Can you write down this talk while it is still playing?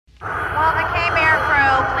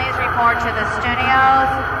report to the studios.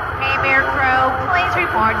 Hey, Beer Crew, please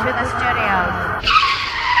report to the studios.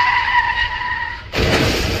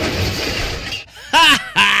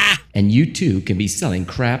 And you too can be selling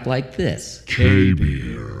crap like this.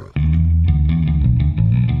 K-Beer.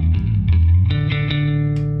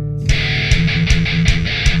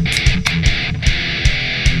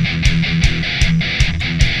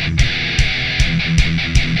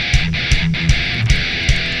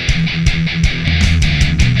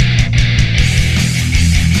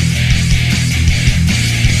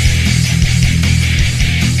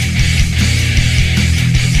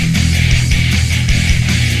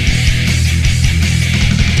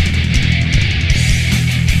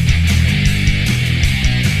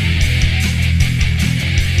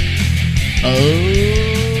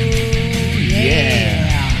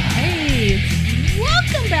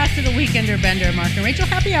 Weekender Bender, Mark and Rachel.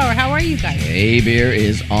 Happy hour. How are you guys? K-Beer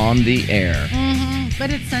is on the air. Mm-hmm. But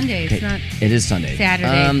it's Sunday. It's not. It is Sunday.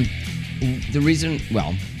 Saturday. The reason,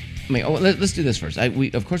 well, I mean, let's do this first.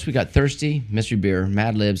 Of course, we got Thirsty, Mystery Beer,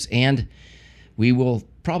 Mad Libs, and we will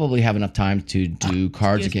probably have enough time to do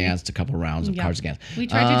Cards Against, a couple rounds of Cards Against. We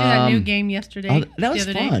tried to do that new game yesterday. That was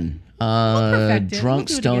fun. Drunk,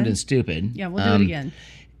 Stoned, and Stupid. Yeah, we'll do it again.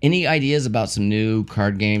 Any ideas about some new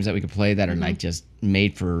card games that we could play that are like just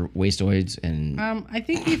made for wasteoids? And I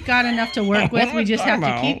think we've got enough to work with. We just have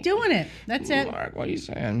to keep doing it. That's it. Mark, what are you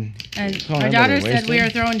saying? And our daughter said we were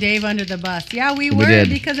throwing Dave under the bus. Yeah, we were did.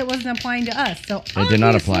 Because it wasn't applying to us. So it did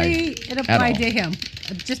not apply. It applied to him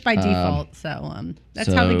just by default. So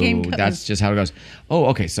that's how the game goes. That's just how it goes. Oh,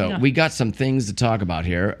 okay. So we got some things to talk about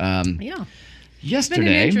here. Yeah. Yesterday, it's been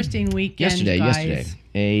an interesting weekend. Yesterday,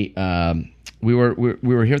 we were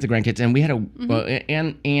here with the grandkids, and we had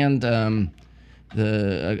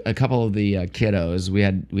a couple of the kiddos.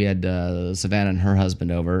 We had Savannah and her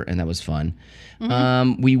husband over, and that was fun.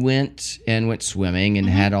 We went swimming and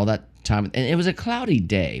had all that time, and it was a cloudy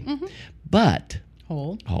day, but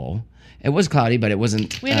it was cloudy, but it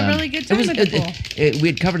wasn't. We had a really good time at the pool. We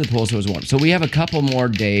had covered the pool, so it was warm. So we have a couple more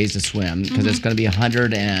days to swim because it's going to be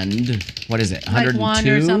 100 and what is it? 102 like one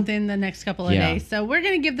or something the next couple of days. So we're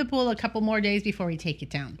going to give the pool a couple more days before we take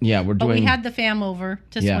it down. Yeah, But we had the fam over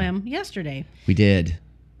to swim yesterday. We did.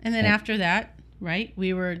 And then after that, right,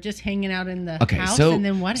 we were just hanging out in the house. And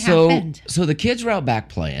then what happened? happened? So the kids were out back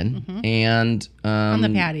playing, and on the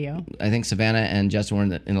patio. I think Savannah and Justin were in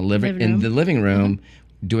the living room.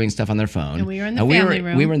 Doing stuff on their phone. And we were in the family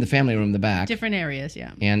room. We were in the family room in the back. Different areas,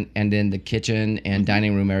 yeah. And in the kitchen and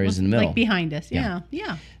dining room areas in the middle. Like behind us, yeah.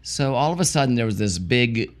 So all of a sudden there was this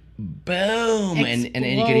big boom, and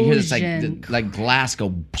you could hear this like glass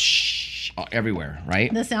go everywhere,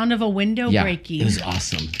 right? The sound of a window breaking. It was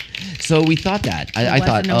awesome. So we thought that. I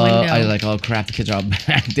thought, oh crap, the kids are all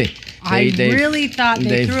back. I really thought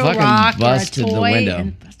they threw a rock or a toy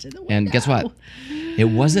and busted the window. And guess what? It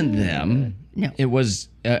wasn't them. No. It was.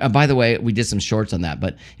 By the way, we did some shorts on that,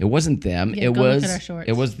 but it wasn't them. Yeah, it go was. Look at our shorts.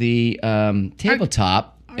 It was the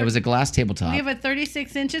tabletop. It was a glass tabletop. We have a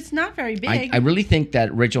 36-inch. It's not very big. I really think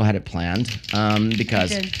that Rachel had it planned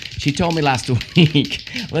because she told me last week.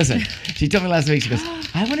 Listen, she told me last week. She goes,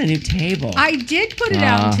 "I want a new table." I did put it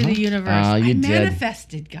out into the universe. I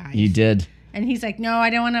manifested, guys. You did. And he's like, "No, I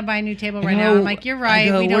don't want to buy a new table right now." I'm like, "You're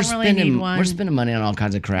right. We don't really need one." We're spending money on all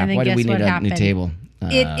kinds of crap. Why do we need a new table?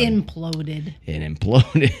 It imploded.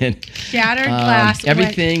 Shattered glass.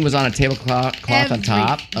 Everything was on a tablecloth on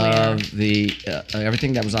top of the.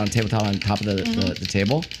 Everything that was on a tabletop on top of the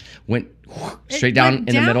table went straight down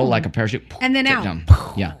in the middle like a parachute. And then out. Down.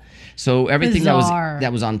 Yeah. So everything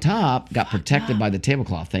that was on top got protected by the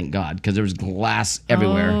tablecloth, thank God, because there was glass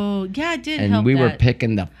everywhere. Oh, yeah, it did and help. And we were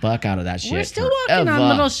picking the fuck out of that shit. We're still walking on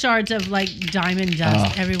little shards of like diamond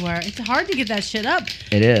dust everywhere. It's hard to get that shit up.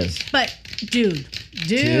 It is. But dude.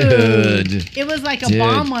 It was like a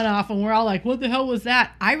bomb went off, and we're all like, what the hell was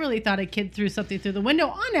that? I really thought a kid threw something through the window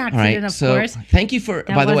on accident, of course. Thank you for,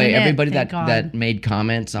 by the way, everybody that made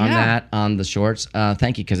comments on that, on the shorts.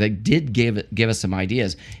 Thank you, because they did give us some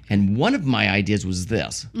ideas. And one of my ideas was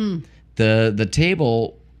this. The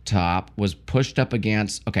tabletop was pushed up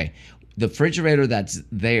against, the refrigerator that's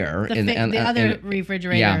there. The other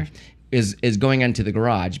refrigerator. Yeah, is going into the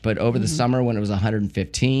garage. But over the summer when it was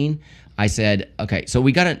 115, I said, okay, so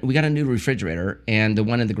we got a new refrigerator, and the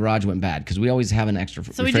one in the garage went bad because we always have an extra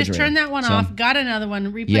refrigerator. So we just turned that one off, got another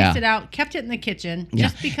one, replaced it out, kept it in the kitchen,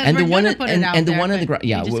 just because we're going to put it out and there. the one in the garage,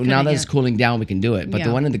 now that it's cooling down, we can do it. But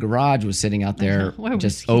the one in the garage was sitting out there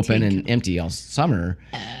just open and empty all summer.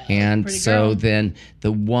 And so then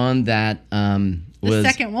the one that was... The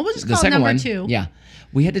second one, we'll just call it number 2. Yeah.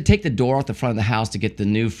 we had to take the door off the front of the house to get the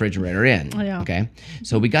new refrigerator in. Oh, yeah. Okay.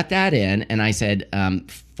 So we got that in, and I said,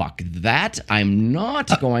 fuck that. I'm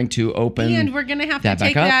not going to open. And we're going to have to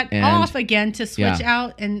take that off again to switch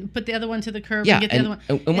out and put the other one to the curb and get the other one.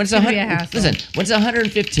 And when it's 100, listen, when it's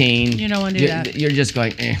 115, you don't want to do that. You're just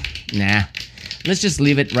going, nah. Let's just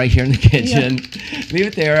leave it right here in the kitchen. Yeah. Leave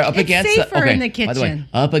it there up against safer in the kitchen. By the way,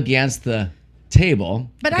 up against the table.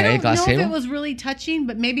 But I don't know if it was really touching,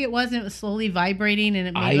 but maybe it wasn't. It was slowly vibrating and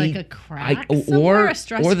it made like a crack. Or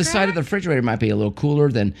the side of the refrigerator might be a little cooler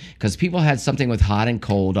than, because people had something with hot and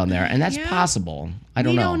cold on there, and that's possible. I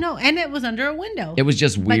don't know. We don't know. And it was under a window. It was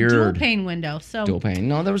just weird. Dual pane window. So dual pane.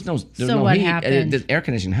 No, there was no what heat. Happened? The air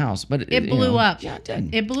conditioned house, but it blew up. Yeah, it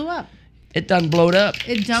did. It blew up. It done blowed up.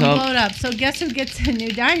 Blowed up. So guess who gets a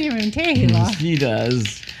new dining room table? He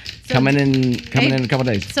does. So coming in a couple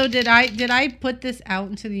days. So did I put this out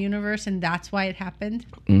into the universe and that's why it happened?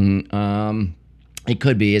 It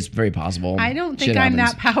could be. It's very possible. I don't think I'm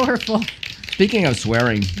that powerful. Speaking of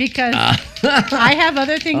swearing, because I have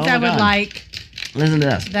other things I would like. Listen to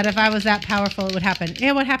this. That if I was that powerful, it would happen.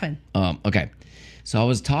 Yeah, what happened? Okay. So I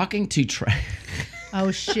was talking to Oh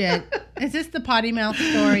shit! Is this the potty mouth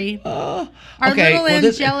story? Our little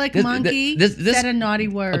angelic monkey said a naughty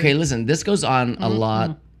word. Okay, listen. This goes on a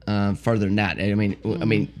lot further than that. I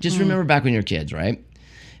mean, just remember back when you're kids, right?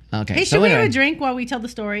 Okay. Hey, should we have a drink while we tell the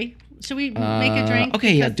story? Should we make a drink?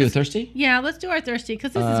 Okay, yeah. Do a thirsty. Yeah, let's do our thirsty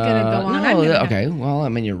because this is gonna go on. Okay. Well, I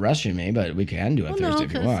mean, you're rushing me, but we can do a thirsty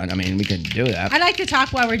if you want. I mean, we can do that. I like to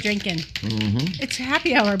talk while we're drinking. It's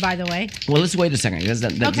happy hour, by the way. Well, let's wait a second.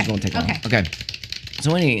 That just won't take long. Okay.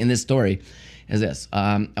 So anyway, in this story is this.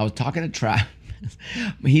 I was talking to Travis.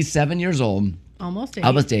 He's 7 years old. Almost 8.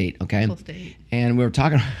 Almost 8, okay? Almost 8. And we were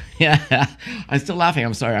talking. Yeah. I'm still laughing.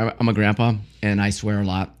 I'm sorry. I'm a grandpa, and I swear a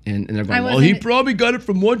lot. And they're going, well, he probably got it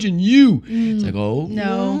from watching you. It's like, oh.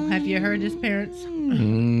 No. Have you heard his parents?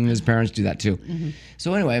 His parents do that, too.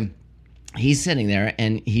 So anyway, he's sitting there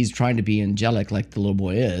and he's trying to be angelic like the little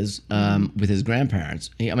boy is with his grandparents.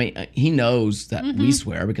 He knows that we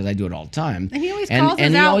swear because I do it all the time. And he always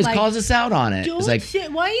calls us out on it. It's like,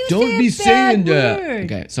 why are you don't be saying that.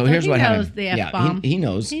 Okay, so here's what happened. He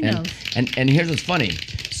knows. He knows. And here's what's funny.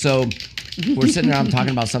 So we're sitting around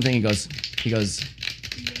talking about something. He goes to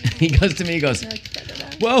me. He goes,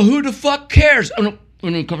 well, who the fuck cares? Oh no.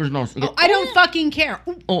 When he covers his mouth. I don't fucking care.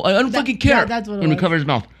 I don't fucking care. Yeah, that's what it was. When he covers his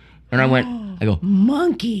mouth. And I go,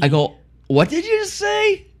 monkey. I go, what did you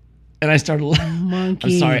say? And I started laughing.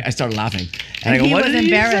 Monkey. I'm sorry, I started laughing. And I go, what did he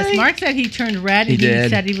embarrassed. Mark said he turned red and he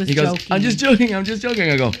said he was joking. Goes, I'm just joking.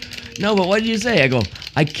 I go, no, but what did you say? I go,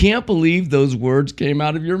 I can't believe those words came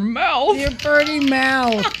out of your mouth. Your pretty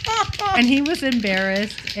mouth. And he was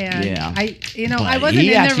embarrassed. And I wasn't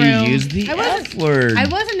in the room. He used the F word. I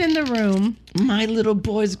wasn't in the room. My little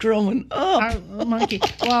boy's growing up. Our monkey.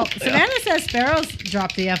 Well, Savannah says sparrows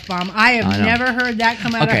drop the F-bomb. I have never heard that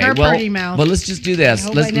come out of her pretty mouth. But let's just do this.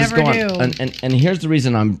 Let's go on. Do. And here's the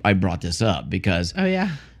reason I brought this up, because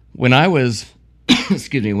when I was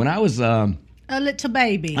when I was a little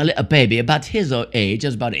baby. A baby about his age, I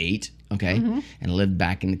was about 8, okay? And I lived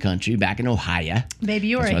back in the country, back in Ohio. Baby,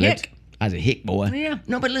 you were a hick. I was a hick boy. Yeah.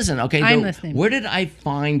 No, but listen, okay. I'm listening. Where did I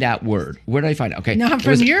find that word? Where did I find it? Okay. Not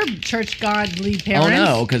from your church godly parents. Oh,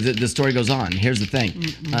 no, because the story goes on. Here's the thing.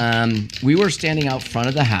 We were standing out front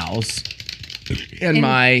of the house in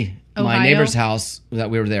my neighbor's house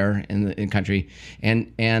that we were there in the country,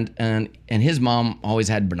 and his mom always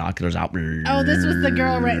had binoculars out. Oh, this was the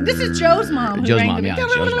girl. This is Joe's mom. Joe's mom, yeah.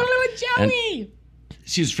 Joe's mom. Joey.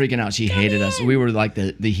 She was freaking out. She hated us. We were like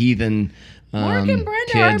the heathen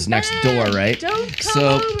kids next door, right?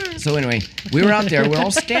 So anyway, we were out there. We're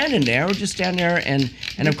all standing there. We're just standing there, and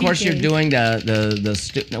of course you're doing the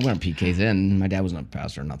we weren't PKs then. My dad wasn't a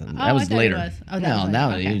pastor or nothing. That was later. It was. Oh,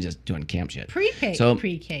 now you're just doing camp shit. Pre-K.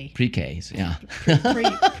 Pre-Ks, yeah.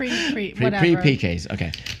 Pre-PKs.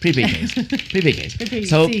 Okay.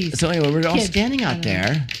 Pre-PKs. So anyway, we're all standing out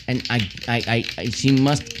there, and I she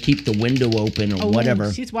must keep the window open or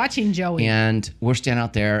whatever. She's watching Joey. And we're standing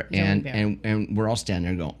out there, and we're all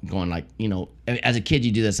standing there going like, as a kid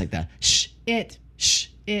you do this like that. Shh. It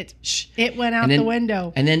went out the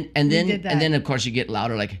window. And then of course you get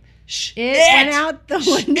louder like shh. It went out the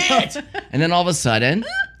window. And then all of a sudden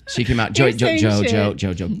she came out. Joe,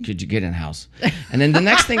 could you get in the house? And then the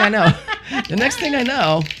next thing I know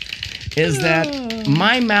is that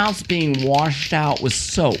my mouth's being washed out with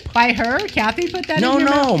soap. By her? Kathy put that in your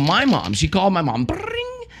mouth? No, my mom. She called my mom. Donna.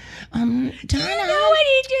 You know what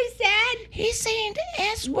he just said? He's saying the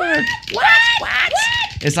S word. What?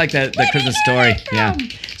 It's like the Christmas story. Yeah.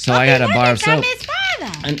 So I had a bar of soap.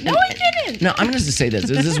 soda. No, he didn't. No, I'm going to say this.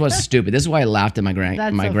 This was stupid. This is why I laughed at my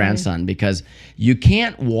grandson, because you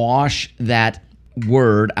can't wash that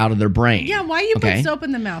word out of their brain. Yeah, why you put soap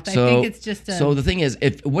in the mouth? I think it's just So the thing is,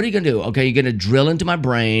 what are you going to do? Okay, you're going to drill into my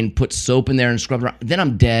brain, put soap in there and scrub it around. Then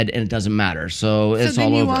I'm dead and it doesn't matter. So it's all over. So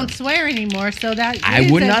then you won't swear anymore. So that I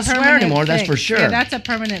would not swear anymore, that's for sure. Yeah, that's a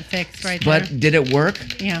permanent fix right there. But did it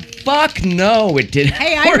work? Yeah. Fuck no, it didn't.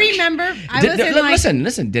 Hey, I remember.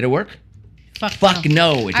 Listen, did it work? Fuck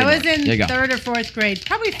no. It didn't I was work. in 3rd or 4th grade,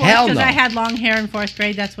 probably 4th, because I had long hair in 4th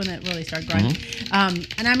grade. That's when it really started growing.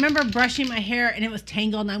 And I remember brushing my hair and it was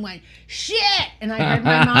tangled, and I went, shit! And I heard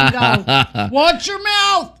my mom go, watch your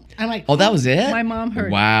mouth! I'm like, oh, that was it? My mom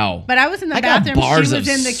heard. Wow. But I was in the bathroom. She was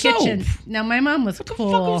in the kitchen. Now, my mom was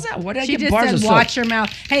cool. What the fuck was that? What did I get bars of soap? She just said, watch your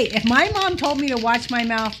mouth. Hey, if my mom told me to watch my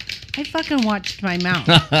mouth, I fucking watched my mouth.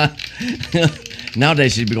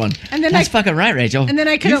 Nowadays she'd be going, and then that's fucking right, Rachel. And then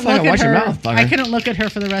I couldn't look at her. Mouth, I couldn't look at her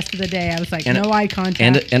for the rest of the day. I was like, no eye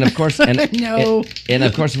contact. And of course, no. And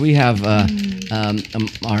of course, we have our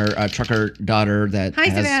trucker daughter that. Hi,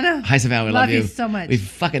 Savannah. Hi, Savannah. We love you so much. We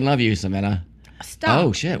fucking love you, Savannah. Stop.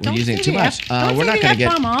 Oh shit, we're using it too much. We're not going to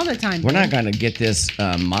get all the time. We're not going to get this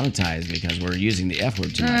monetized because we're using the F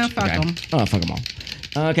word too much. Fuck them. Oh, fuck them all.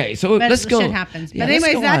 Okay, so let's go. Shit happens. But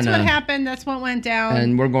anyways, that's what happened. That's what went down.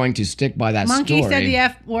 And we're going to stick by that Monkey story. said the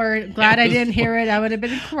F word. Glad I didn't hear it. I would have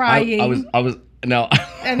been crying. I was no.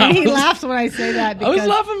 And then he laughs when I say that. I was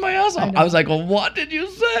laughing my ass off. I was like, well, what did you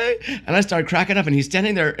say? And I started cracking up, and he's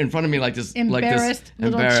standing there in front of me like this. Embarrassed,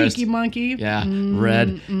 little cheeky monkey. Yeah,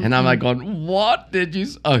 red. And I'm like going, what did you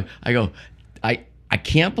say? Oh, I go, I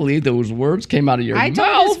can't believe those words came out of your mouth. I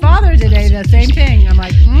told his father today the same thing. I'm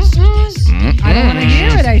like, I don't want to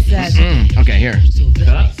hear what I said. Okay, here.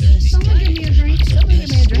 Someone give me a drink.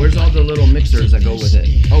 Where's all the little mixers that go with it?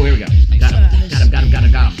 Oh, here we go. Got him.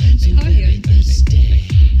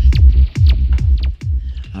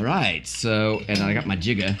 All right, so, and I got my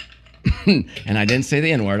jigger. And I didn't say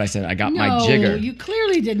the N-word. I said I got my jigger. No, you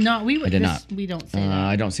clearly did not. I did not. We don't say that.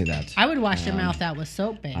 I don't say that. I would wash your mouth out with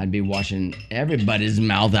soap, babe. I'd be washing everybody's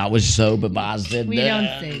mouth out with soap if I said we that. Don't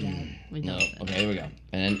say that. We don't. No. Okay, here we go.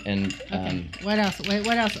 And what else? Wait,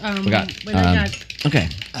 what else? We got. Okay.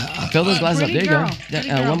 Fill those glasses up. There you go.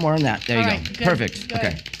 One more on that. There you go. Good, perfect. Good.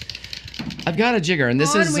 Okay. I've got a jigger, and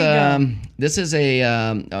this is a.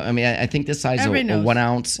 I mean, I think this size is a 1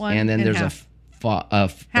 ounce, and then there's half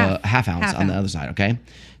ounce on the other side. Okay,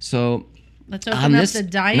 so let's open up the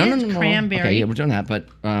Diet Cranberry. Okay, yeah, we're doing that. But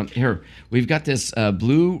here we've got this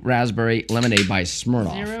blue raspberry lemonade by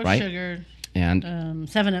Smirnoff, 0 right? sugar. And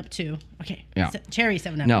 7-Up 2. Okay. Yeah. Cherry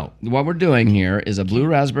 7-Up. No, what we're doing here is a blue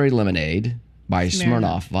raspberry lemonade by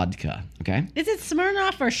Smirnoff vodka. Okay. Is it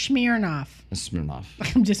Smirnoff or Schmiernoff? Smirnoff.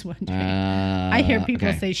 I'm just wondering. I hear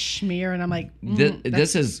people say schmear, and I'm like,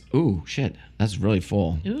 this is shit. That's really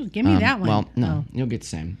full. Ooh, give me that one. Well, no, you'll get the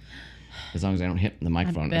same. As long as I don't hit the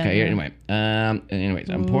microphone. Okay. Anyway. Anyways,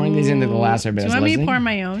 I'm pouring these into the glass. Do you want me to pour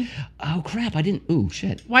my own? Oh crap! I didn't. Ooh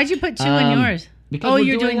shit. Why'd you put 2 in yours? Because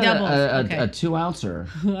you're doing doubles. A 2 ouncer.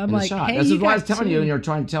 I'm like, shot. Hey, this is what I was 2. telling you, and you're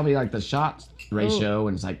trying to tell me like the shot ratio,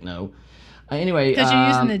 and it's like no. Anyway, because you're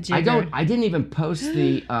using the jigger. I didn't even post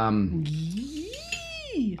the. I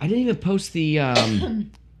didn't even post the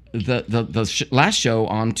last show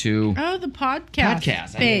onto. Oh, the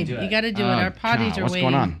podcast. Babe, you got to do it. Our potties are what's waiting.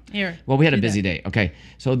 Going on? Here. Well, we had a busy day. Okay,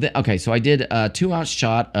 so so I did a 2 ounce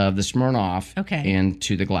shot of the Smirnoff.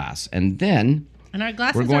 Into the glass, and then. And our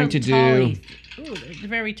glasses we're going to do. Ooh, they're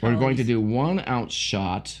very tall. We're going to do 1 ounce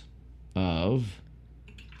shot of.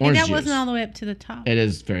 Orange that juice. wasn't all the way up to the top. It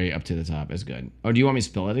is very up to the top. It's good. Oh, do you want me to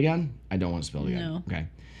spill it again? I don't want to spill it again. No. Okay.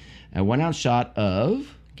 A 1 ounce shot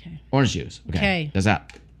of orange juice. Okay. Does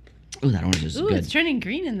that? Ooh, that orange juice is good. It's turning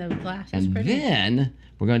green in the glass. It's and pretty. Then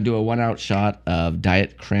we're going to do a 1 ounce shot of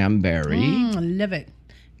Diet Cranberry. I love it.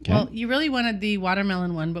 Okay. Well, you really wanted the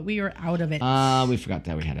watermelon one, but we were out of it. We forgot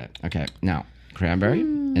that we had it. Okay. Now, cranberry.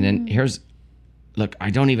 And then here's. Look, I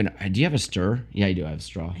don't even. Do you have a stir? Yeah, you do. I have a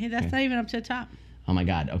straw. Hey, that's not even up to the top. Oh my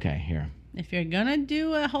God. Okay, here. If you're gonna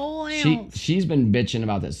do a whole ounce, she's been bitching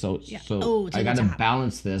about this, so I got to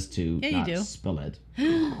balance this to not spill it.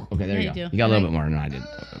 Okay, there you go. You got a little bit more than I did.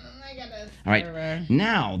 All right.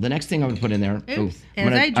 Now the next thing I'm gonna put in there. Oops.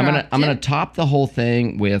 I'm gonna top the whole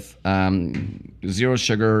thing with 0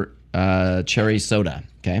 sugar cherry soda.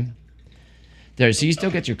 Okay. There, so you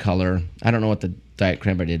still get your color. I don't know what the Diet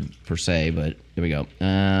Cranberry did per se, but here we go.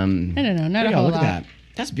 I don't know. Not a whole lot. Look at that.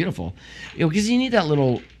 That's beautiful. Because you need that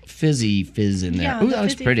little fizz in there. Yeah, Ooh, that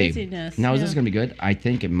looks pretty. fizziness, Now, is this going to be good? I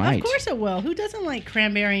think it might. Of course it will. Who doesn't like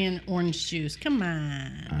cranberry and orange juice? Come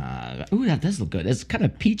on. Ooh, that does look good. It's kind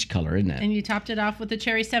of peach color, isn't it? And you topped it off with the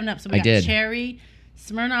cherry 7-Up. So we got cherry,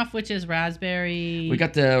 Smirnoff, which is raspberry. We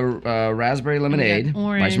got the raspberry lemonade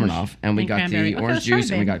by Smirnoff, and we got cranberry. the orange juice,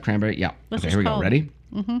 and we got cranberry. Yeah. What's okay, here we go. Ready?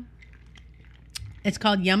 Mm-hmm. It's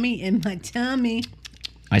called Yummy in My Tummy.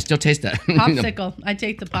 I still taste that. Popsicle. I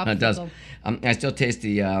take the popsicle. It does. I still taste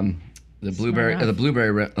the blueberry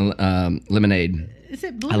lemonade. Is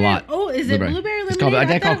it blueberry? A lot. Oh, is it blueberry lemonade? I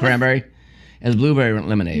think called cranberry. It's blueberry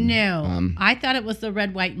lemonade. No, I thought it was the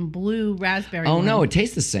red, white, and blue raspberry. Oh no, it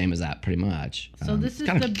tastes the same as that, pretty much. So this is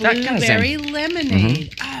the blueberry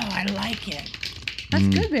lemonade. Oh, I like it. That's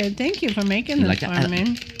good, babe. Thank you for making this for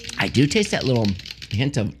me. I do taste that little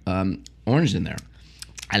hint of orange in there.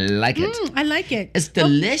 I like it. I like it. It's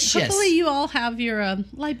delicious. Hopefully you all have your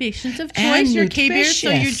libations of choice, your K-Beers, so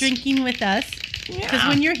you're drinking with us. Because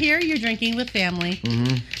when you're here, you're drinking with family.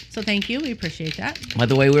 Mm-hmm. So thank you. We appreciate that. By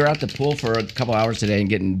the way, we were at the pool for a couple hours today and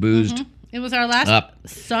getting boozed. Mm-hmm. It was our last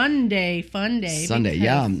Sunday fun day. Sunday,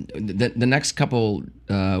 yeah. The next couple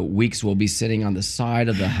weeks, we'll be sitting on the side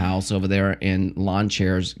of the house over there in lawn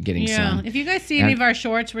chairs getting sun. Yeah, if you guys see any of our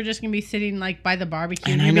shorts, we're just going to be sitting like by the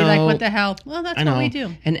barbecue. And you'll be like, what the hell? Well, that's what we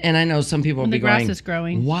do. And I know some people will be going, the grass is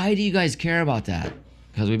growing. Why do you guys care about that?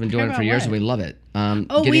 Because we've been doing it for years and we love it.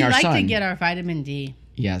 We like to get our vitamin D.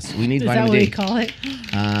 Yes, we need vitamin D. Is that what we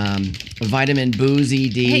call it? Vitamin Boozy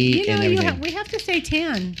D and everything. We have to stay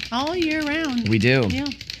tan all year round. We do. Yeah.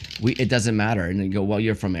 It doesn't matter. And you go, well,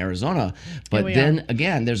 you're from Arizona. But then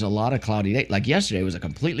again, there's a lot of cloudy days. Like yesterday was a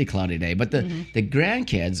completely cloudy day. But the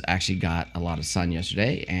grandkids actually got a lot of sun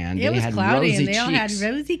yesterday. And they had rosy cheeks. And they all had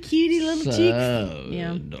rosy, cutie little cheeks.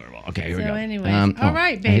 Yeah. Adorable. Okay, here we go. So anyway. All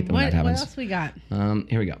right, babe. What else we got?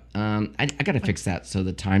 Here we go. I got to fix that so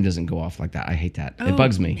the time doesn't go off like that. I hate that. It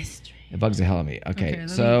bugs me. Mystery. It bugs the hell out of me. Okay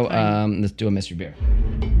so let's do a mystery beer.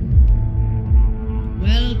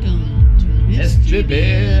 Welcome to the Mystery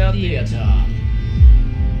Beer Theater.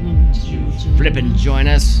 Flippin', join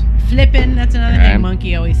us. Flippin', that's another thing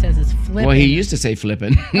Monkey always says is flippin'. Well, he used to say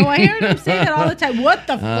flippin'. Oh, I heard him say that all the time. What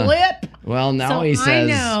the flip? Well, now he says,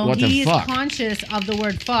 what the fuck? He's conscious of the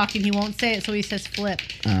word fuck, and he won't say it, so he says flip.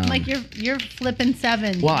 I'm like, you're flippin'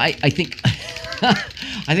 7. Well, I think...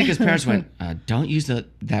 I think his parents went, don't use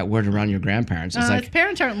that word around your grandparents. It's like, his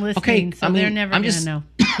parents aren't listening, so they're never going to know.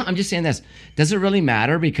 I'm just saying this. Does it really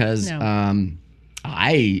matter? Because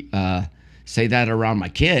I say that around my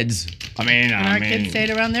kids. Our kids say it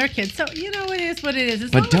around their kids. So, it is what it is.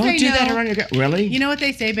 But don't do that around your kids. Really? You know what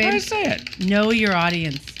they say, babe? How do you say it? Know your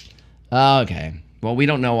audience. Okay. Well, we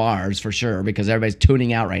don't know ours for sure because everybody's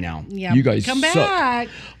tuning out right now. Yeah. You guys come suck. back.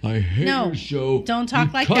 I hate your show. Don't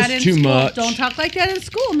talk like that in school. Don't talk like that in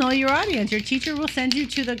school. Know your audience. Your teacher will send you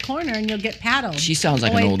to the corner and you'll get paddled. She sounds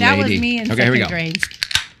like an old lady. That was me in second grade.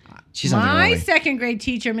 She sounds like an old lady. My second grade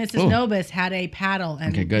teacher, Mrs. Nobis, had a paddle,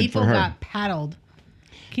 and people got paddled.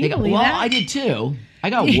 Can you believe that? Well, I did too.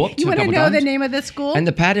 I got whooped a couple times. You want to know the name of the school? And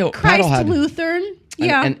the paddle had Lutheran.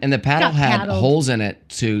 Yeah, and the paddle had holes in it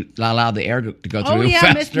to allow the air to go through faster. Oh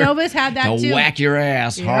yeah, Miss Novus had that too. To whack your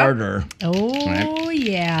ass harder. Oh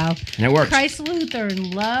yeah, and it worked. Christ Lutheran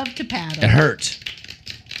loved to paddle. It hurt.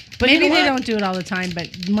 But maybe they don't do it all the time,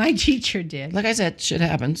 but my teacher did. Like I said, shit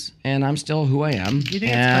happens, and I'm still who I am. You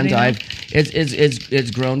think and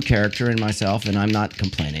it's grown character in myself, and I'm not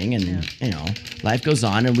complaining. And life goes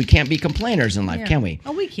on, and we can't be complainers in life, can we?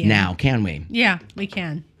 Oh, we can. Now, can we? Yeah, we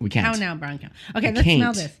can. We can't. How now, Bronco? Okay, let's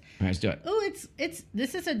smell this. All right, let's do it. Oh,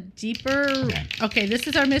 this is a deeper. Okay, this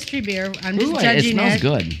is our mystery beer. I'm just judging it. It smells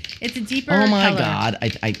good. It's a deeper. Oh my color. God!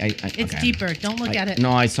 It's deeper. Don't look at it.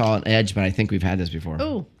 No, I saw an edge, but I think we've had this before.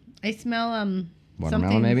 Oh. I smell watermelon,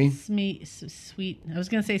 something maybe sweet. I was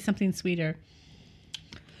gonna say something sweeter.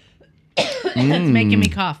 That's making me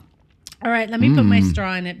cough. All right, let me put my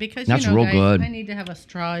straw in it because that's real guys, good. I need to have a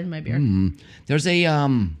straw in my beer. There's a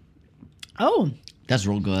Oh, that's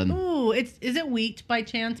real good. Oh, is it wheat by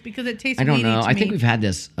chance? Because it tastes. I don't know. I me. think we've had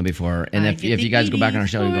this before, and if you guys go back on our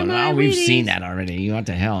show, you go, "Oh, we've seen that already." You what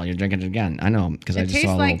the hell? You're drinking it again? I know because I just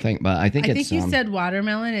saw a little thing, but I think you said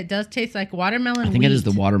watermelon. It does taste like watermelon. I think it is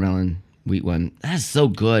the watermelon wheat one. That's so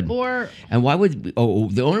good. And why would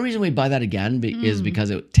the only reason we buy that again is because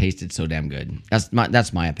it tasted so damn good.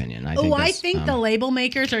 That's my opinion. I think the label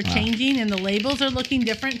makers are changing and the labels are looking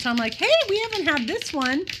different. So I'm like, hey, we haven't had this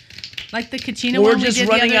one. Like the Kachina one we did the other day. We're just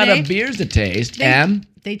running out of beers to taste.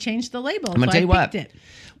 They changed the label. I'm going to tell you what.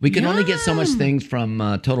 We can only get so much things from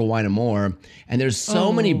Total Wine and More, and there's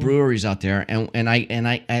so many breweries out there, and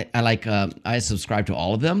I subscribe to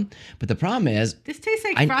all of them. But the problem is, this tastes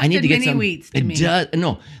like I need to get some wheats to me. It does.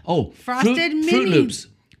 No. Oh, Frosted mini Fruit Loops.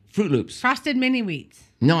 Fruit Loops. Frosted mini wheats.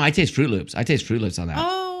 No, I taste Fruit Loops. I taste Fruit Loops on that.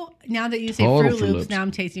 Oh, now that you say Total Fruit Loops, now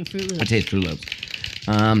I'm tasting Fruit Loops. I taste Fruit Loops.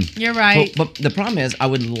 You're right. But the problem is, I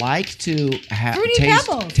would like to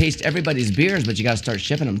taste everybody's beers, but you got to start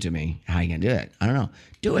shipping them to me. How are you gonna do it? I don't know.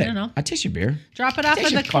 Do it. I don't know. I taste your beer. Drop it off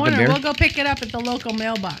at the corner. We'll go pick it up at the local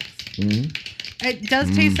mailbox. Mm-hmm. It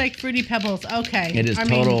does taste like Fruity Pebbles. Okay. It is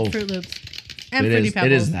Fruit Loops and Fruity Pebbles.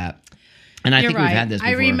 It is that. And I think we've had this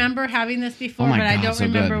before. I remember having this before, but I don't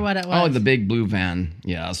remember what it was. Oh, the big blue van.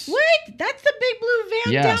 Yes. What? That's the big blue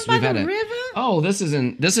van down by the river? Oh, this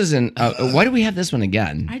isn't. Why do we have this one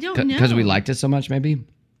again? I don't know. Because we liked it so much, maybe?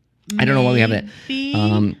 I don't know why we have it.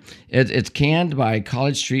 It's canned by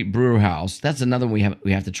College Street Brew House. That's another one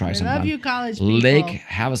we have to try sometime. I love you, college people. Lake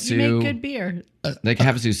Havasu. You make good beer. Lake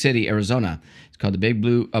Havasu City, Arizona. It's called the Big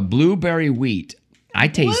Blue. Blueberry wheat. I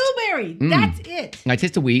taste blueberry. That's it. I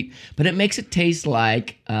taste the wheat, but it makes it taste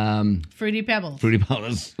like Fruity Pebbles. Fruity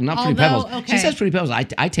Pebbles, not Fruity Pebbles. Okay. She says Fruity Pebbles.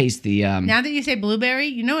 I taste the. Now that you say blueberry,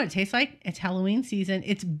 you know what it tastes like? It's Halloween season.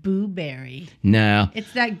 It's blueberry. No,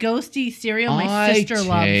 it's that ghosty cereal my sister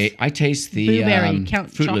loves. I taste the blueberry.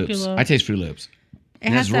 Count Fruit Loops. I taste Fruit Loops.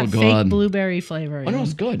 It has that fake blueberry flavor. Oh no,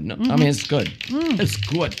 it's good. No, I mean it's good. It's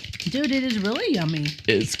good. Dude, it is really yummy.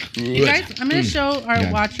 It's good. You guys, I'm going to show our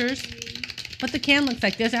watchers what the can looks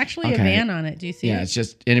like. There's actually a van on it. Do you see it? Yeah, it's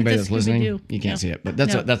just anybody that's listening, you can't see it. But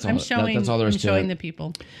that's all. That's all there is to it. I'm showing the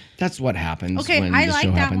people. That's what happens. Okay, when I the like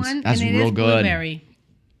show that happens. one. That's and it real is good. Blueberry.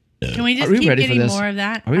 Can we just keep getting more of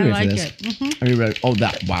that? Are we ready I like for this? it. Mm-hmm. Are you ready? Oh,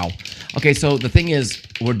 that! Wow. Okay, so the thing is,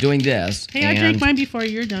 we're doing this. Hey, I drank mine before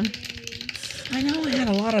you're done. I know I had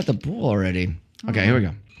a lot at the pool already. Okay, here we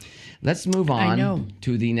go. Let's move on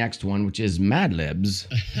to the next one, which is Mad Libs.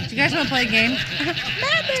 Do you guys want to play a game?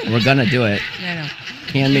 Mad Libs. We're gonna do it. I know.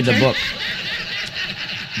 Hand me the book.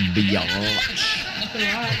 Biatch.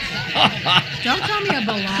 Don't call me a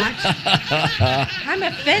biatch. I'm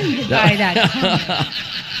offended by that.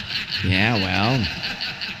 Yeah, well.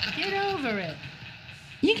 Get over it.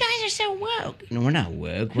 You guys are so woke. No, we're not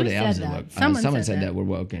woke. What else is woke? Someone said that we're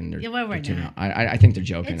woke, and we're not. I think they're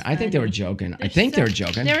joking. I think they were joking. I think they were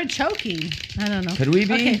joking. They were choking. I don't know. Could we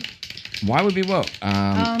be? Okay. Why would we woke?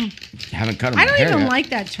 Haven't cut them. I don't even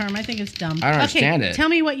like that term. I think it's dumb. I don't understand it. Tell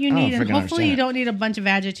me what you need, and hopefully you don't need a bunch of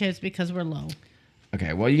adjectives because we're low.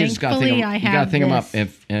 Okay. Well, you just gotta think. You gotta think them up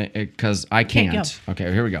because I can't.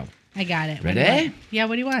 Okay. Here we go. I got it. Ready? Yeah.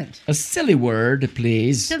 What do you want? A silly word,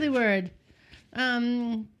 please. Silly word.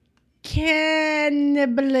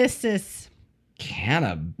 Cannibalissis.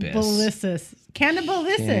 Cannabis.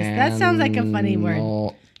 Cannibalissis. That sounds like a funny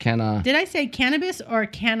word. Did I say cannabis or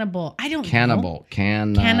cannibal? I don't know.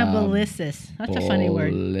 Cannibalissis. That's a funny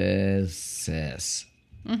word. Cannibalissis.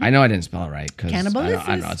 I know I didn't spell it right because I don't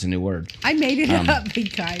know. It's a new word. I made it up,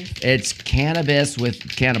 big guys. It's cannabis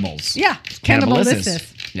with cannibals. Yeah.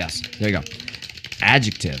 Cannibalissis. Yes. There you go.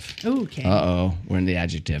 Adjective. Okay. Uh-oh. We're in the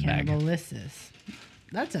adjective bag. Cannibalissis.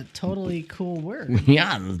 That's a totally cool word.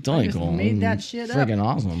 Yeah, it's totally cool. Made that shit up. Freaking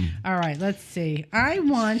awesome. All right, let's see. I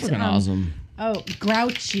want. Freaking awesome. Oh,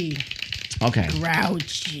 grouchy. Okay.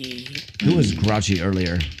 Grouchy. Who was grouchy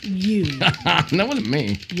earlier? You. That wasn't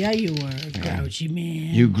me. Yeah, you were. Grouchy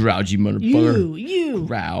man. You grouchy motherfucker. You.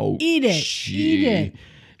 Grouchy. Eat it. Eat it.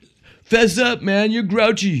 Fess up, man. You're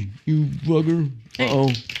grouchy. You bugger.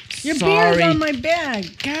 Uh-oh. Your beer's on my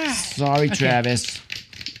bag. God. Sorry, Travis.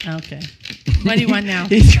 Okay. What do you want now?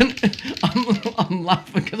 I'm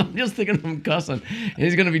laughing because I'm just thinking of him cussing. And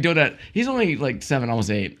he's going to be doing that. He's only like 7,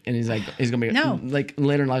 almost 8. And he's going to be, like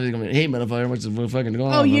later in life, he's going to be, hey, motherfucker, what's the fucking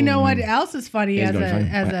going on? Oh, you know what else is funny as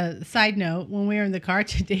a side note? When we were in the car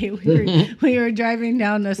today, we were driving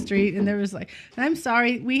down the street and there was like, I'm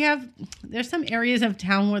sorry, there's some areas of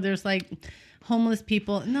town where there's like, homeless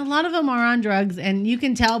people, and a lot of them are on drugs, and you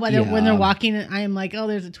can tell by when they're walking. I am like, oh,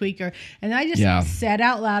 there's a tweaker, and I just said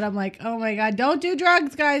out loud, I'm like, oh my god, don't do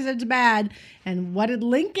drugs, guys, it's bad. And what did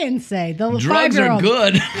Lincoln say? The drugs are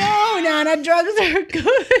good. No, Nana, drugs are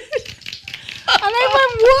good. And I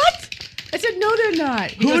went, what? I said, no, they're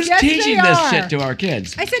not. Who's teaching this shit to our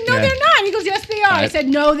kids? I said, no, they're not. He goes, yes, they are. I said,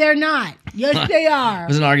 no, they're not. Yes, they are. It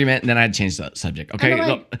was an argument, and then I changed the subject. Okay, like,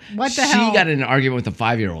 look, what the hell? She got in an argument with a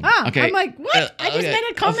 5-year-old. Okay, I'm like, what? I just made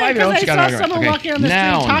a comment because I saw someone walking on the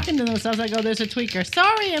street talking to themselves. I go, there's a tweaker.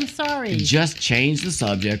 Sorry, I'm sorry. Just change the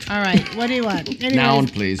subject. All right, what do you want? Anyways, noun,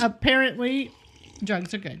 please. Apparently,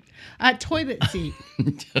 drugs are good. Toilet seat.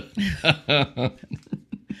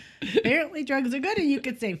 Apparently drugs are good, and you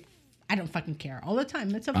could say, I don't fucking care all the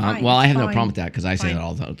time. It's a fine. Well, I have no problem with that because I say that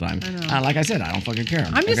all the time. Like I said, I don't fucking care.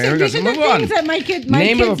 I'm just saying these are the things that my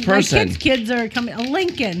kids' kids are coming. A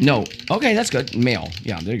Lincoln. No. Okay, that's good. Male.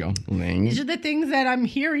 Yeah, there you go. These are the things that I'm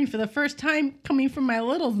hearing for the first time coming from my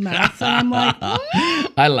little's mouth. So I'm like,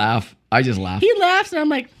 I laugh. I just laugh. He laughs, and I'm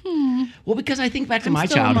like, Well, because I think back to my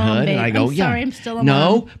childhood, and I go, I'm still a mom.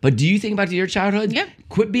 No, but do you think back to your childhood? Yep.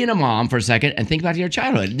 Quit being a mom for a second and think back to your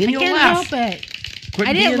childhood. Then you'll laugh. I can't help it.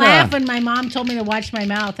 I didn't laugh when my mom told me to watch my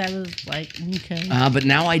mouth. I was like, okay. But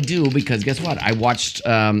now I do because guess what? I watched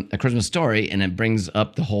A Christmas Story, and it brings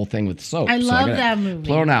up the whole thing with soap. I love that movie.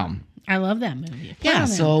 Plural noun. I love that movie. Yeah,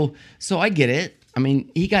 so I get it. I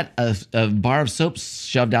mean, he got a bar of soap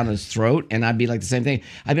shoved down his throat, and I'd be like the same thing.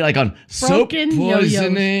 I'd be like on soap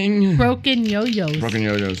poisoning. Broken yo-yos. Broken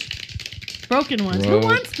yo-yos. Broken ones. Who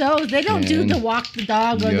wants those? They don't do the walk the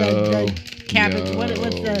dog or the cabbage. What's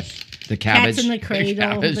the cabbage? Cats in the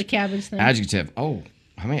cradle. The cabbage thing. Adjective. Oh,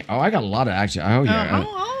 I got a lot of adjectives. Oh yeah.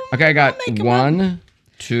 Okay, I got 1,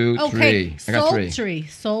 2, 3. I got 3.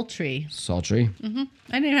 Sultry. Mm-hmm.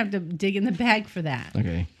 I didn't have to dig in the bag for that.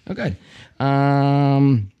 Okay. Okay.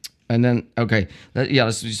 And then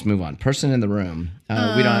let's just move on. Person in the room. We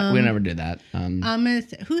never did that.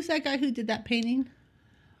 Who's that guy who did that painting?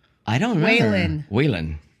 I don't remember.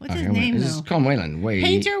 Waylon. What's his name though? Just call him Waylon.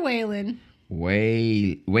 Painter Waylon.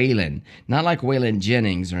 Waylon. Not like Waylon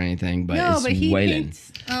Jennings or anything, but it's he Waylon.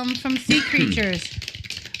 Paints from Sea Creatures.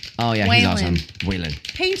 Oh yeah, he's awesome.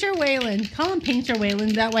 Waylon. Painter Waylon. Call him Painter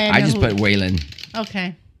Waylon. That way I just put Waylon.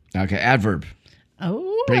 Okay. Okay, adverb.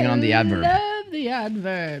 Oh, bring on the adverb. I love the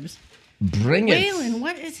adverbs. Bring it. Waylon,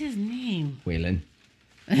 what is his name? Waylon.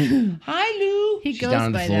 Hi, Lou. She's down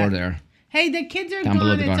on the floor there. Hey, the kids are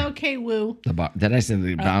gone. It's okay, Woo. The bar. Did I say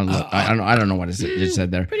the bar? I don't know what it said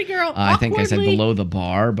there. Pretty girl. I think I said below the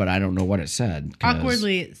bar, but I don't know what it said.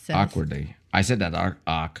 Awkwardly, it says. Awkwardly. I said that.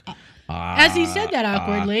 As he said that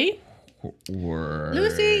awkwardly.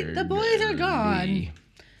 Lucy, the boys are gone.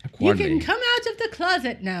 You can come out of the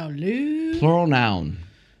closet now, Lou. Plural noun.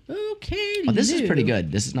 Okay, Oh, this is pretty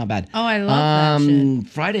good. This is not bad. Oh, I love that shit.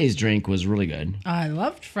 Friday's drink was really good. I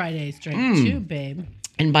loved Friday's drink too, babe.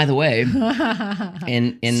 And by the way,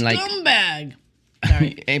 in like scumbag.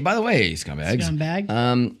 Sorry. Hey, by the way, scumbags.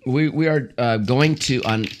 Scumbag. We are going to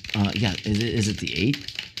on is it the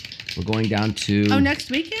 8th? We're going down to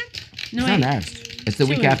next weekend? No, it's not next. It's the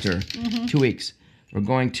week after. 2 weeks. We're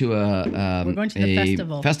going to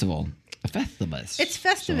the festival. A Festivus. It's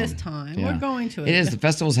Festivus time. Yeah. We're going to it. It is. The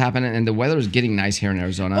festival's happening, and the weather is getting nice here in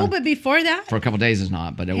Arizona. Oh, but before that? For a couple of days, it's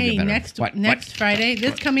not, but it'll get better. Next Friday,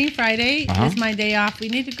 this coming Friday is my day off. We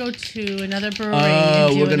need to go to another brewery.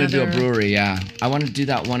 We're going to do a brewery, yeah. I want to do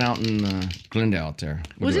that one out in Glendale out there.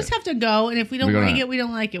 We'll just have to go, and if we don't like it, we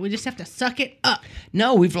don't like it. We just have to suck it up.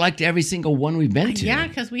 No, we've liked every single one we've been to. Yeah,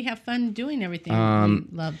 because we have fun doing everything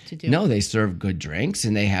we love to do. No, they serve good drinks,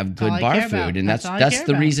 and they have good bar food, and that's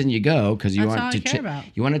the reason you go, because you want to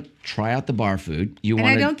you want to try out the bar food.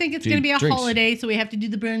 I don't think it's going to be a holiday, so we have to do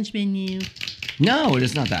the brunch menu. No, it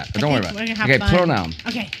is not that. Don't worry about it. Okay, plural noun.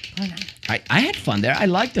 Okay, plural noun. I had fun there. I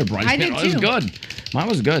liked their brunch. I did too. It was good. Mine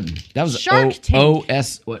was good. That was Shark Tank.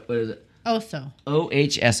 What is it? OHSO.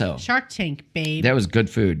 OHSO. Shark Tank, babe. That was good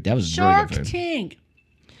food. That was Shark very good food. Tank.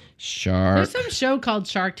 There's some show called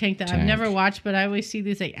Shark Tank that I've never watched, but I always see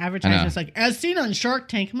these like advertisements like as seen on Shark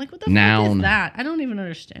Tank. I'm like, what the fuck is that? I don't even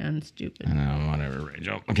understand. Stupid. I know, whatever,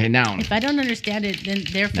 Rachel. Okay, noun. If I don't understand it, then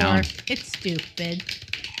therefore it's stupid.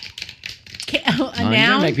 A noun. You're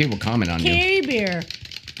gonna make people comment on you. K-beer.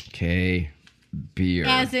 K-beer.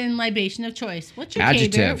 As in libation of choice. What's your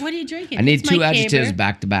adjective? K-beer? What are you drinking? I need 2 adjectives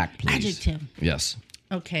back to back, please. Adjective. Yes.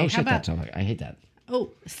 Okay. Oh shit, that sounds like I hate that. Oh,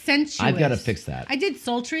 sensuous. I've got to fix that. I did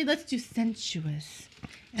sultry. Let's do sensuous.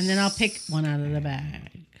 And then I'll pick one out of the bag.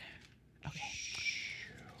 Okay.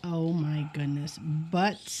 Oh, my goodness.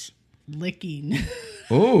 Butt licking.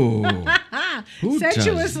 Oh.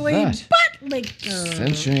 Sensuously butt licker.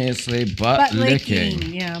 Sensuously butt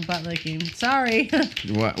licking. Yeah, butt licking. Sorry.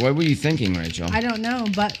 What were you thinking, Rachel? I don't know,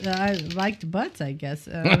 but I liked butts, I guess.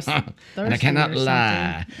 I was and I cannot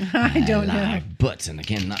lie. I don't know. Butts and I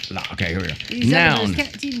cannot lie. Okay, here we go. Noun.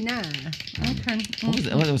 Okay.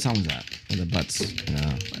 What song was that? The butts.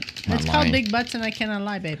 It's called Big Butts and I Cannot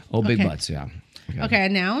Lie, babe. Oh, Big Butts, yeah. Okay, a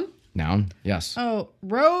noun? Noun, yes. Oh,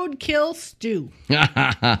 roadkill stew.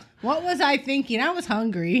 What was I thinking? I was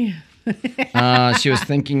hungry. She was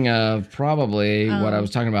thinking of probably what I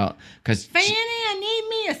was talking about. Fanny, I need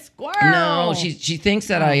me a squirrel. No, she thinks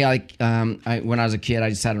that I when I was a kid, I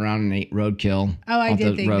just sat around and ate roadkill. Oh, I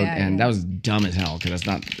did think that. And that was dumb as hell because that's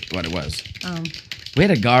not what it was. We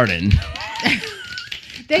had a garden.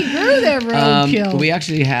 They grew their roadkill. We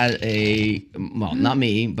actually had not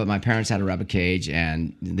me, but my parents had a rabbit cage,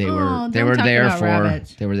 and they were there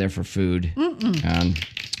for food. And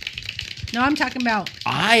no, I'm talking about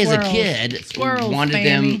as a kid squirrels,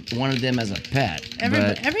 wanted them as a pet.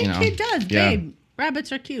 Every kid does, babe.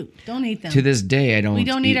 Rabbits are cute. Don't eat them. To this day, I don't. We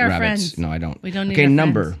don't eat our rabbits. friends. No, I don't. We don't need our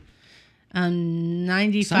number. Friends.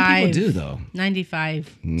 95. Some people do though.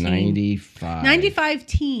 95. 95. 95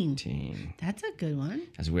 teen. That's a good one.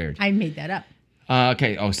 That's weird. I made that up.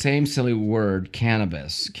 Okay. Oh, same silly word.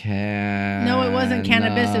 Cannabis. No, it wasn't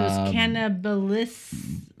cannabis. It was cannibalis.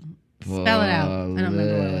 Spell it out. I don't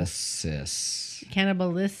remember what it was.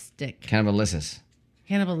 Cannibalistic. Cannibalisis.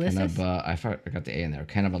 Cannibalisis. I got the A in there.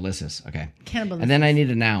 Cannibalisis. Okay. Cannibalisis. And then I need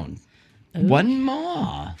a noun. Ooh. One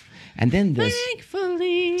more. And then this.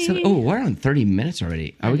 Thankfully. So, we're on 30 minutes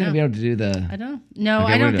already. Are we going to be able to do the? I don't. No,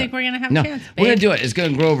 okay, I don't think we're going to have a chance. We're going to do it. It's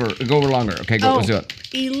going to go over longer. Okay, let's do it.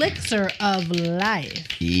 Elixir of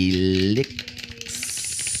life.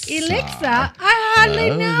 Elixir. I hardly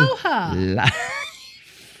know her. Life.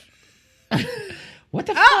 What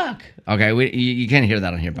the fuck? Okay, you can't hear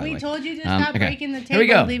that on here, by the way. We told you to stop breaking the table. Here we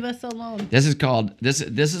go. Leave us alone. This is called this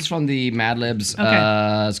is from the Mad Libs.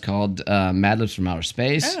 Okay. It's called Mad Libs from Outer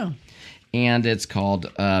Space. Oh. And it's called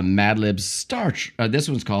Mad Libs Star. This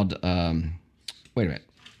one's called. Wait a minute.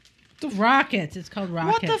 Rockets. It's called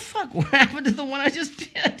Rockets. What the fuck? What happened to the one I just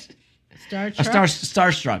did?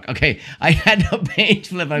 Starstruck. Okay, I had no page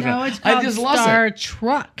flip. No, it's called Star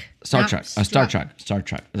Trek. Star Trek. Star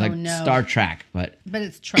Trek. It's like Star Trek, but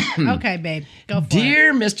it's truck. Okay, babe, go for it.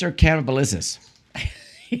 Dear Mr. Cannibalisis,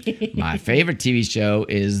 my favorite TV show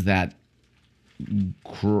is that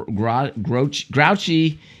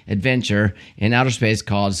grouchy adventure in outer space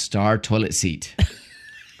called Star Toilet Seat.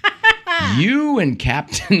 You and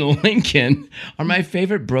Captain Lincoln are my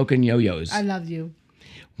favorite broken yo-yos. I love you.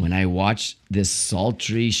 When I watch this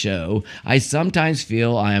sultry show, I sometimes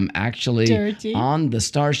feel I am actually dirty on the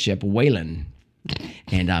starship Wayland,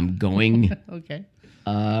 and I'm going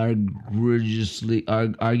awkwardly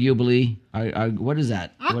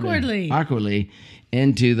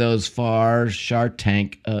into those far Shark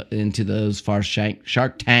Tanks.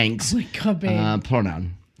 Oh my God, babe.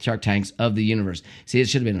 Pronoun. Shark Tanks of the universe. See, it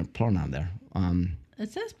should have been a pronoun there. It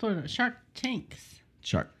says pronoun. Shark Tanks.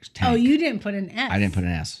 Shark Tank. Oh, you didn't put an S. I didn't put an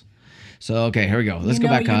S. So, okay, here we go. Let's go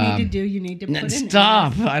back. You need to put an S.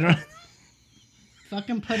 Stop. I don't.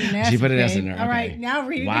 Fucking put an S. She put an S in there. All right, now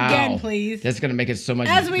read it again, please. That's going to make it so much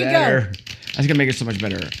better. As we go. That's going to make it so much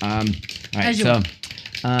better. All right, so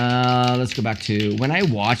let's go back to when I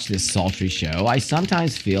watch this sultry show, I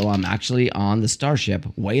sometimes feel I'm actually on the starship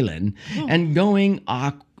Wayland and going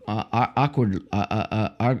awkwardly.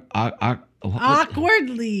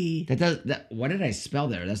 What did I spell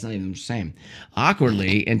there? That's not even the same.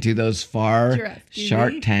 Awkwardly into those far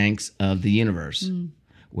Shark Tanks of the universe,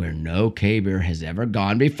 where no K-Bear has ever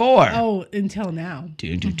gone before. Oh, until now.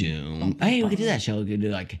 Hey, we could do that show. We could do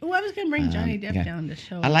like. Oh, I was gonna bring Johnny Depp down to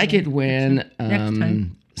show. I like it when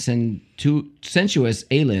sensuous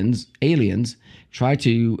aliens try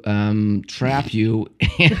to trap you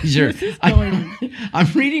and your.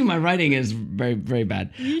 I'm reading. My writing is very, very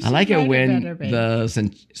bad. I like it when the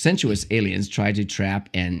sensuous aliens try to trap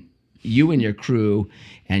you and your crew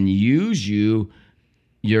and use your.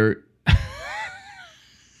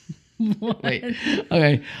 Wait.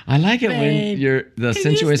 Okay. I like it when the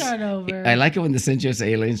sensuous. I like it when the sensuous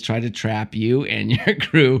aliens try to trap you and your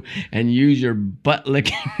crew and use your butt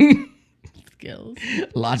licking skills,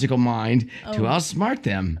 logical mind to outsmart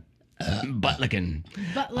them. Butt licking.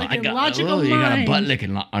 Logical mind. You got a butt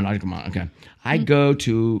licking logical mind. Okay. I go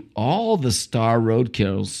to all the Star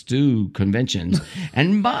Roadkill Stew conventions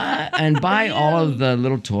and buy all of the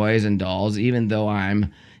little toys and dolls, even though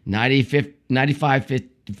I'm 95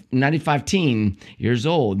 teen years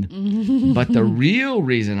old. But the real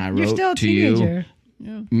reason I wrote to you,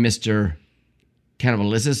 Mr.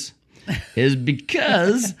 Cannibalisis, is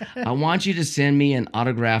because I want you to send me an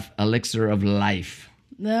autographed elixir of life.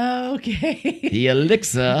 Okay. The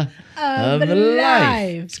elixir of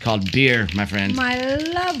life. It's called beer, my friend. My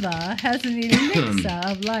lover has an elixir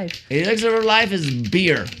of life. Elixir of life is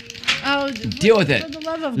beer. Oh, deal with it. For the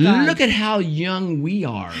love of God. Look at how young we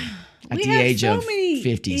are at the age of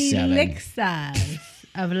 57. Elixirs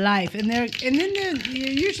of life, and then they're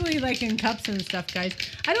usually like in cups and stuff, guys.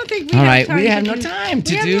 I don't think we have time. We have no time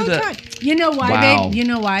to do time. You know why, babe? You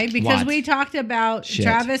know why? Because we talked about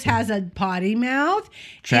Travis has a potty mouth.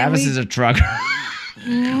 Travis is a trucker.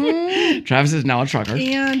 Travis is now a trucker.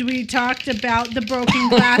 And we talked about the broken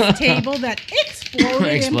glass table that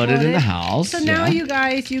exploded in the house. So now you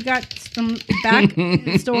guys, you got some back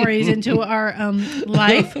stories into our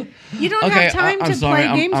life. You don't have time to play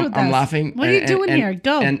games with us. I'm laughing. What are you doing here?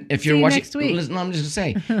 Go. And if you're watching, next week. Listen, I'm just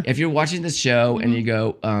gonna say, if you're watching this show and you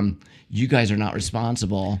go, you guys are not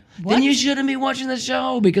responsible, then you shouldn't be watching the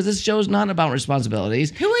show because this show is not about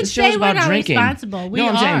responsibilities. Who would this say we're not responsible? We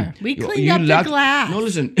are. We cleaned up the glass. No,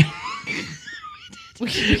 listen. We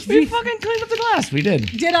fucking cleaned up the glass. We did.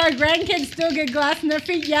 Did our grandkids still get glass in their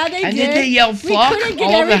feet? Yeah, they did. And did they yell fuck we couldn't get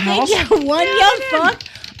all over everything. the house? Yeah, one yelled fuck.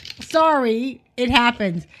 Sorry, it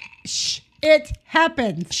happens. Shh. It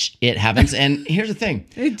happens. Shh, it happens. And here's the thing.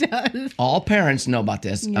 It does. All parents know about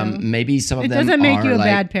this. Yeah. Maybe some of them are doesn't make you a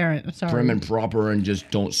bad parent. I'm sorry. Prim and proper and just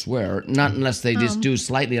don't swear. Not unless they just do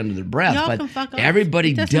slightly under their breath. Y'all but can fuck off.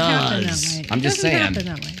 everybody does. I'm just saying. Happen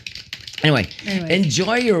that way. Anyway,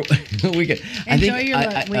 enjoy your weekend. Enjoy your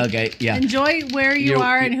week. Okay, yeah. Enjoy where you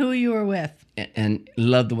are and who you are with. And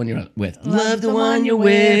love the one you're with. Love the one you're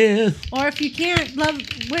with. Or if you can't, love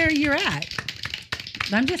where you're at.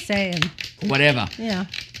 I'm just saying. Whatever. Yeah.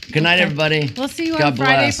 Good night, everybody. We'll see you God on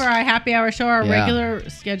Friday bless. for our happy hour show, our regular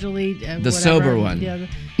scheduled the sober one. Yeah.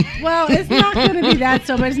 Well, it's not going to be that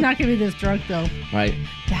sober. It's not going to be this drunk, though. Right.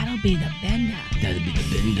 That'll be the bender. That'll be the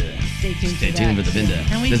bender. Stay tuned for the bender.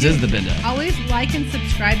 And this is the bender. Always like and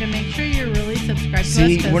subscribe and make sure you're really subscribed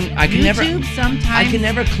See, to us. I can YouTube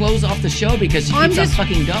never close off the show because she keeps on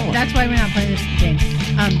fucking going. That's why we're not playing this game.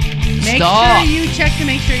 Make sure you check to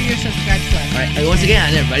make sure you're subscribed to us. All right. Once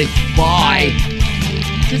again, everybody, bye.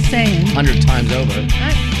 Just saying. 100 times over. All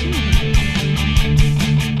right.